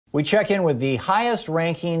We check in with the highest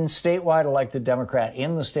ranking statewide elected Democrat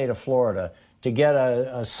in the state of Florida to get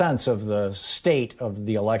a sense of the state of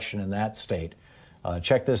the election in that state.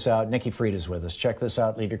 Check this out. Nikki Fried is with us. Check this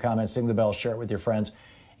out. Leave your comments, ding the bell, share it with your friends,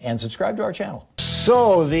 and subscribe to our channel.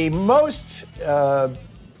 So the most, I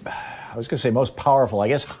was going to say most powerful, I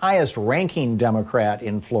guess highest ranking Democrat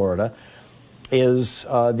in Florida is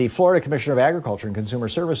the Florida Commissioner of Agriculture and Consumer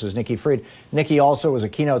Services, Nikki Fried. Nikki also was a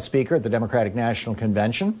keynote speaker at the Democratic National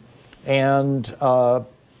Convention and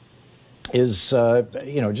is,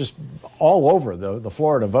 just all over the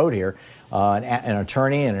Florida vote here, an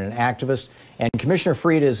attorney and an activist. And Commissioner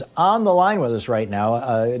Fried is on the line with us right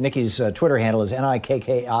now. Nikki's Twitter handle is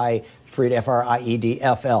Nikki Fried,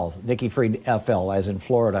 F-R-I-E-D-F-L, Nikki Fried FL, as in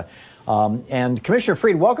Florida. And Commissioner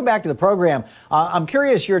Fried, welcome back to the program. I'm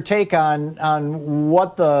curious your take on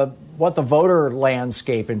what the voter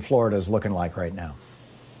landscape in Florida is looking like right now.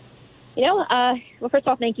 Well, first of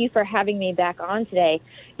all, thank you for having me back on today.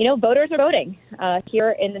 Voters are voting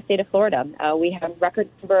here in the state of Florida. We have a record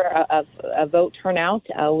number of vote turnout.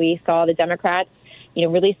 We saw the Democrats,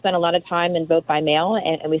 really spend a lot of time in vote by mail,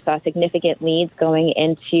 and we saw significant leads going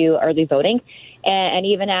into early voting. And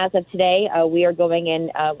even as of today, we are going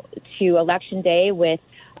in to Election Day with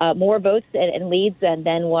more votes and leads than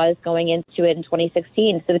was going into it in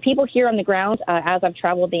 2016. So the people here on the ground, as I've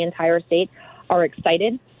traveled the entire state, are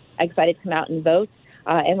excited to come out and vote.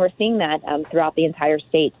 And we're seeing that throughout the entire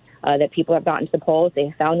state, that people have gotten to the polls. They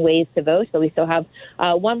have found ways to vote. So we still have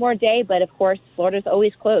one more day. But, of course, Florida's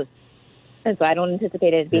always closed. And so I don't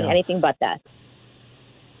anticipate it being anything but that.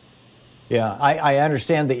 Yeah, I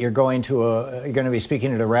understand that you're going to be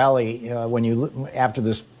speaking at a rally after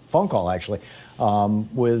this phone call, actually,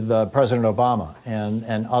 with President Obama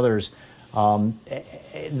and others.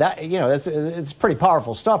 It's pretty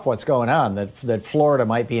powerful stuff. What's going on? That Florida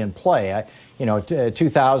might be in play.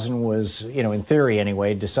 2000 was, in theory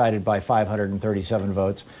anyway, decided by 537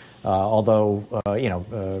 votes. Although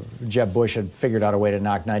Jeb Bush had figured out a way to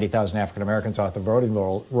knock 90,000 African Americans off the voting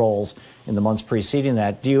rolls in the months preceding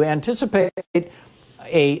that. Do you anticipate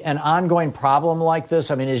an ongoing problem like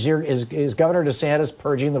this? I mean, is Governor DeSantis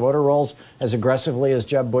purging the voter rolls as aggressively as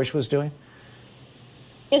Jeb Bush was doing?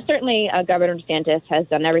 Yes, certainly Governor DeSantis has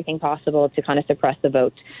done everything possible to kind of suppress the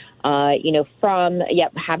vote. From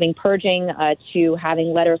having purging to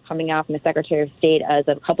having letters coming out from the Secretary of State as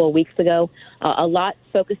of a couple of weeks ago, a lot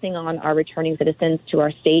focusing on our returning citizens to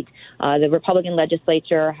our state. The Republican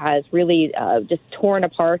legislature has really just torn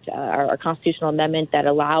apart our constitutional amendment that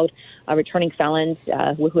allowed returning felons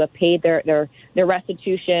who have paid their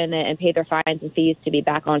restitution and paid their fines and fees to be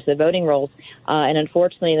back onto the voting rolls. And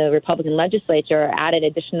unfortunately, the Republican legislature added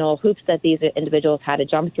additional hoops that these individuals had to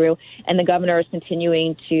jump through. And the governor is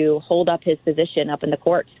continuing to hold up his position up in the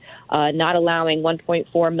courts, not allowing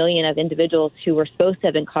 1.4 million of individuals who were supposed to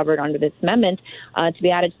have been covered under this amendment to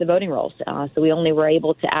be added to the voting rolls. So we only were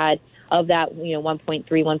able to add of that, 1.3,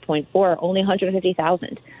 1.4, only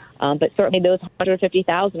 150,000. But certainly those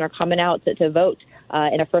 150,000 are coming out to vote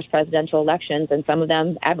in our first presidential elections, and some of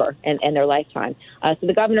them ever in their lifetime. So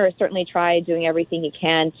the governor has certainly tried doing everything he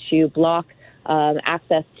can to block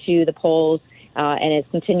access to the polls, and is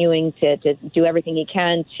continuing to do everything he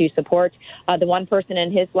can to support the one person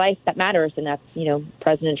in his life that matters, and that's,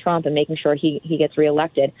 President Trump, and making sure he gets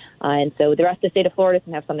reelected. And so the rest of the state of Florida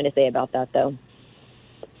doesn't have something to say about that, though.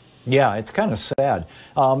 Yeah, it's kind of sad.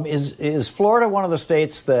 Is Florida one of the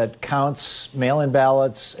states that counts mail-in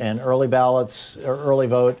ballots and early ballots or early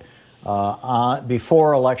vote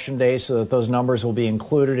before Election Day, so that those numbers will be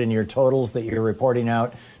included in your totals that you're reporting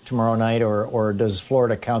out tomorrow night, or does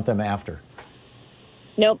Florida count them after?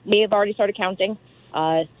 Nope, we have already started counting.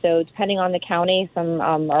 So depending on the county, some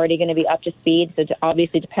are already going to be up to speed. So it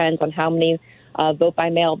obviously depends on how many vote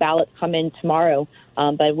by mail ballots come in tomorrow.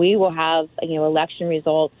 But we will have, election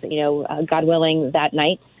results, God willing, that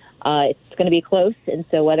night. It's going to be close. And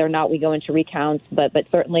so whether or not we go into recounts, but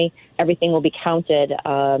certainly everything will be counted,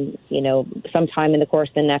 sometime in the course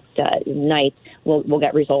of the next night, we'll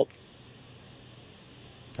get results.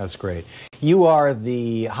 That's great. You are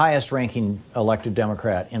the highest-ranking elected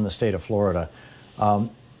Democrat in the state of Florida.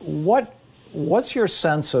 What's your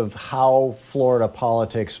sense of how Florida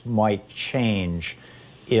politics might change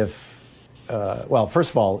if,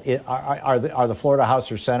 first of all, are the Florida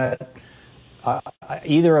House or Senate,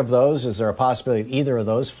 either of those, is there a possibility of either of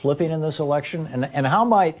those flipping in this election? And how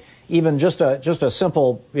might even just a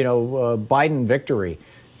simple, Biden victory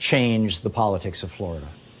change the politics of Florida?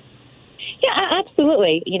 Yeah,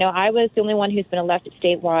 absolutely. I was the only one who's been elected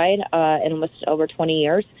statewide in almost over 20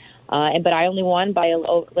 years, but I only won by a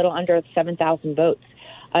little under 7,000 votes.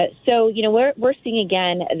 So, we're seeing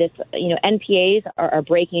again this, NPAs are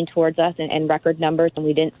breaking towards us in record numbers, and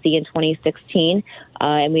we didn't see in 2016.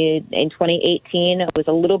 And in 2018, it was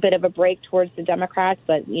a little bit of a break towards the Democrats,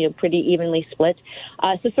 but, pretty evenly split.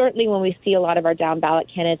 So certainly when we see a lot of our down ballot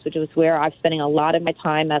candidates, which is where I'm spending a lot of my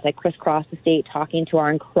time as I crisscross the state talking to our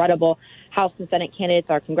incredible House and Senate candidates,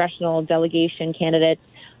 our congressional delegation candidates,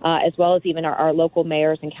 as well as even our local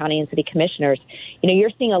mayors and county and city commissioners. You're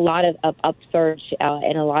seeing a lot of upsurge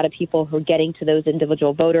and a lot of people who are getting to those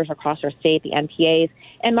individual voters across our state, the MPAs,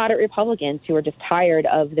 and moderate Republicans who are just tired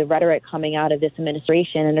of the rhetoric coming out of this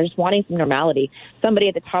administration, and they're just wanting some normality. Somebody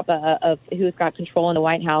at the top of who's got control in the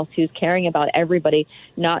White House, who's caring about everybody,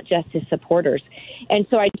 not just his supporters. And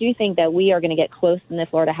so I do think that we are going to get close in the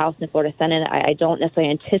Florida House and the Florida Senate. I don't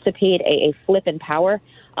necessarily anticipate a flip in power,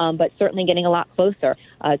 but certainly getting a lot closer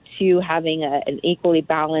to having an equally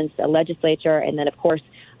balanced legislature. And then, of course,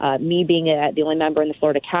 me being the only member in the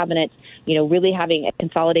Florida cabinet, really having a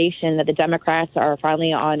consolidation that the Democrats are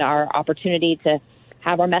finally on our opportunity to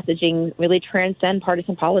have our messaging really transcend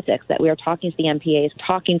partisan politics, that we are talking to the MPAs,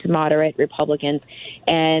 talking to moderate Republicans,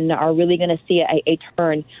 and are really going to see a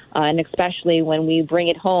turn, and especially when we bring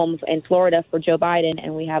it home in Florida for Joe Biden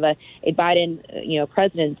and we have a Biden,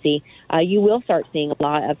 presidency, you will start seeing a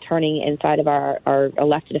lot of turning inside of our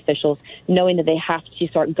elected officials, knowing that they have to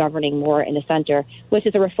start governing more in the center, which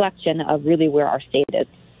is a reflection of really where our state is.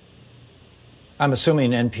 I'm assuming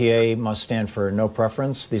NPA must stand for no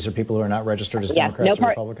preference. These are people who are not registered as Democrats or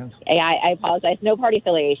Republicans? I apologize. No party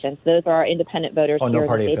affiliations. Those are our independent voters here no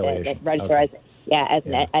party in the state affiliation. that register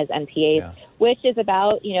as MPAs, which is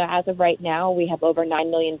about, as of right now, we have over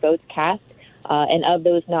 9 million votes cast. And of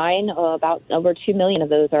those 9, about over 2 million of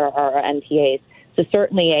those are MPAs. So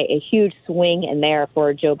certainly a huge swing in there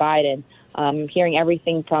for Joe Biden. Hearing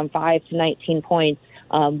everything from 5 to 19 points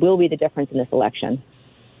will be the difference in this election.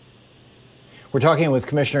 We're talking with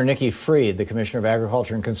Commissioner Nikki Fried, the Commissioner of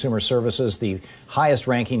Agriculture and Consumer Services, the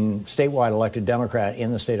highest-ranking statewide elected Democrat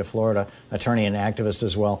in the state of Florida, attorney and activist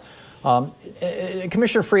as well.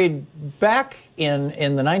 Commissioner Fried, back in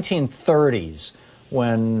the 1930s,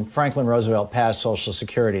 when Franklin Roosevelt passed Social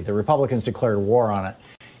Security, the Republicans declared war on it.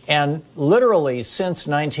 And literally since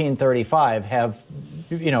 1935 have,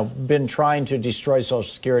 been trying to destroy Social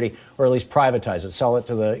Security, or at least privatize it, sell it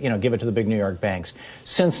to the, give it to the big New York banks.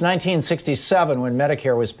 Since 1967, when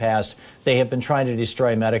Medicare was passed, they have been trying to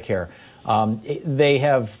destroy Medicare. They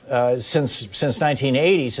have, since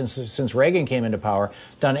 1980, since Reagan came into power,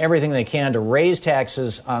 done everything they can to raise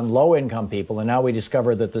taxes on low-income people. And now we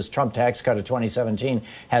discovered that this Trump tax cut of 2017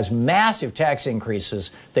 has massive tax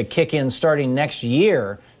increases that kick in starting next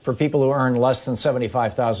year for people who earn less than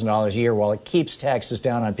 $75,000 a year, while it keeps taxes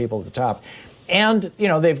down on people at the top. And,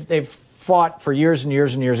 they've fought for years and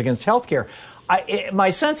years and years against health care. My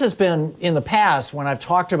sense has been in the past, when I've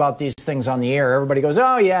talked about these things on the air, everybody goes,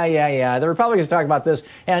 oh, yeah. The Republicans talk about this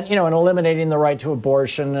and, and eliminating the right to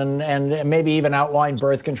abortion and maybe even outlawing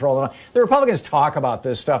birth control. And the Republicans talk about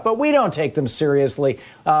this stuff, but we don't take them seriously,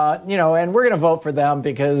 and we're going to vote for them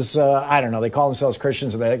because, I don't know, they call themselves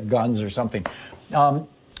Christians and they have guns or something.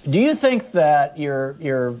 Do you think that your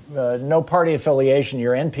no party affiliation,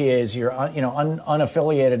 your NPAs, your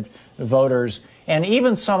unaffiliated voters, and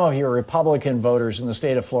even some of your Republican voters in the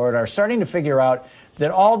state of Florida are starting to figure out that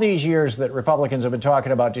all these years that Republicans have been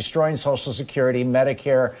talking about destroying Social Security,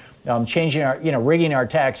 Medicare, changing our, rigging our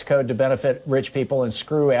tax code to benefit rich people and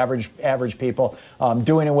screw average people,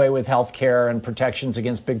 doing away with health care and protections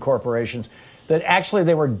against big corporations, that actually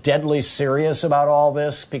they were deadly serious about all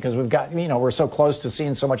this because we've got, we're so close to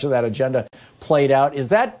seeing so much of that agenda played out. Is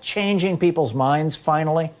that changing people's minds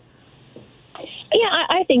finally? Yeah,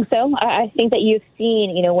 I think so. I think that you've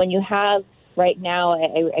seen, when you have right now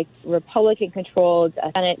a Republican-controlled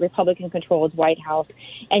Senate, Republican-controlled White House,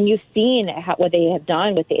 and you've seen what they have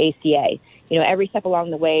done with the ACA. Every step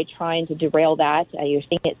along the way trying to derail that. You're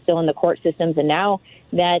seeing it still in the court systems, and now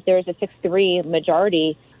that there's a 6-3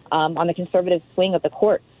 majority on the conservative swing of the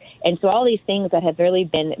courts. And so all these things that have really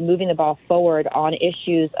been moving the ball forward on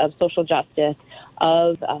issues of social justice,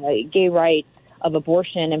 of gay rights, of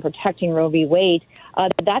abortion and protecting Roe v. Wade,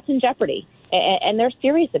 that's in jeopardy. And they're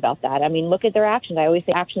serious about that. I mean, look at their actions. I always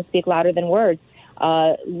say actions speak louder than words.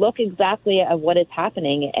 Look exactly at what is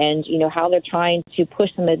happening and, how they're trying to push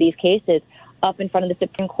some of these cases up in front of the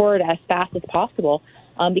Supreme Court as fast as possible.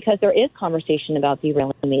 Because there is conversation about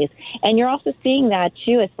derailing these. And you're also seeing that,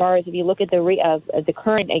 too, as far as if you look at the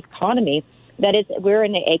current economy, that is, we're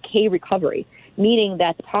in a K recovery, meaning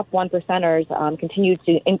that the top 1%ers continue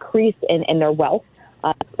to increase in their wealth.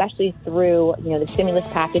 especially through, the stimulus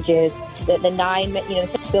packages, the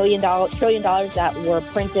 $6 trillion that were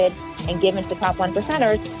printed and given to the top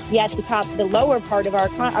 1%ers, yet the lower part of our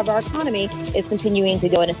economy is continuing to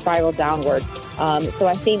go in a spiral downward. So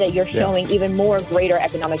I think that you're showing even more greater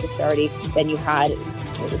economic disparity than you had in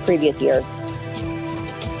the previous years.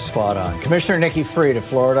 Spot on. Commissioner Nikki Fried of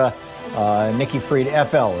Florida. Nikki Fried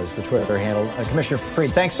FL is the Twitter handle. Commissioner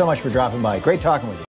Fried, thanks so much for dropping by. Great talking with you.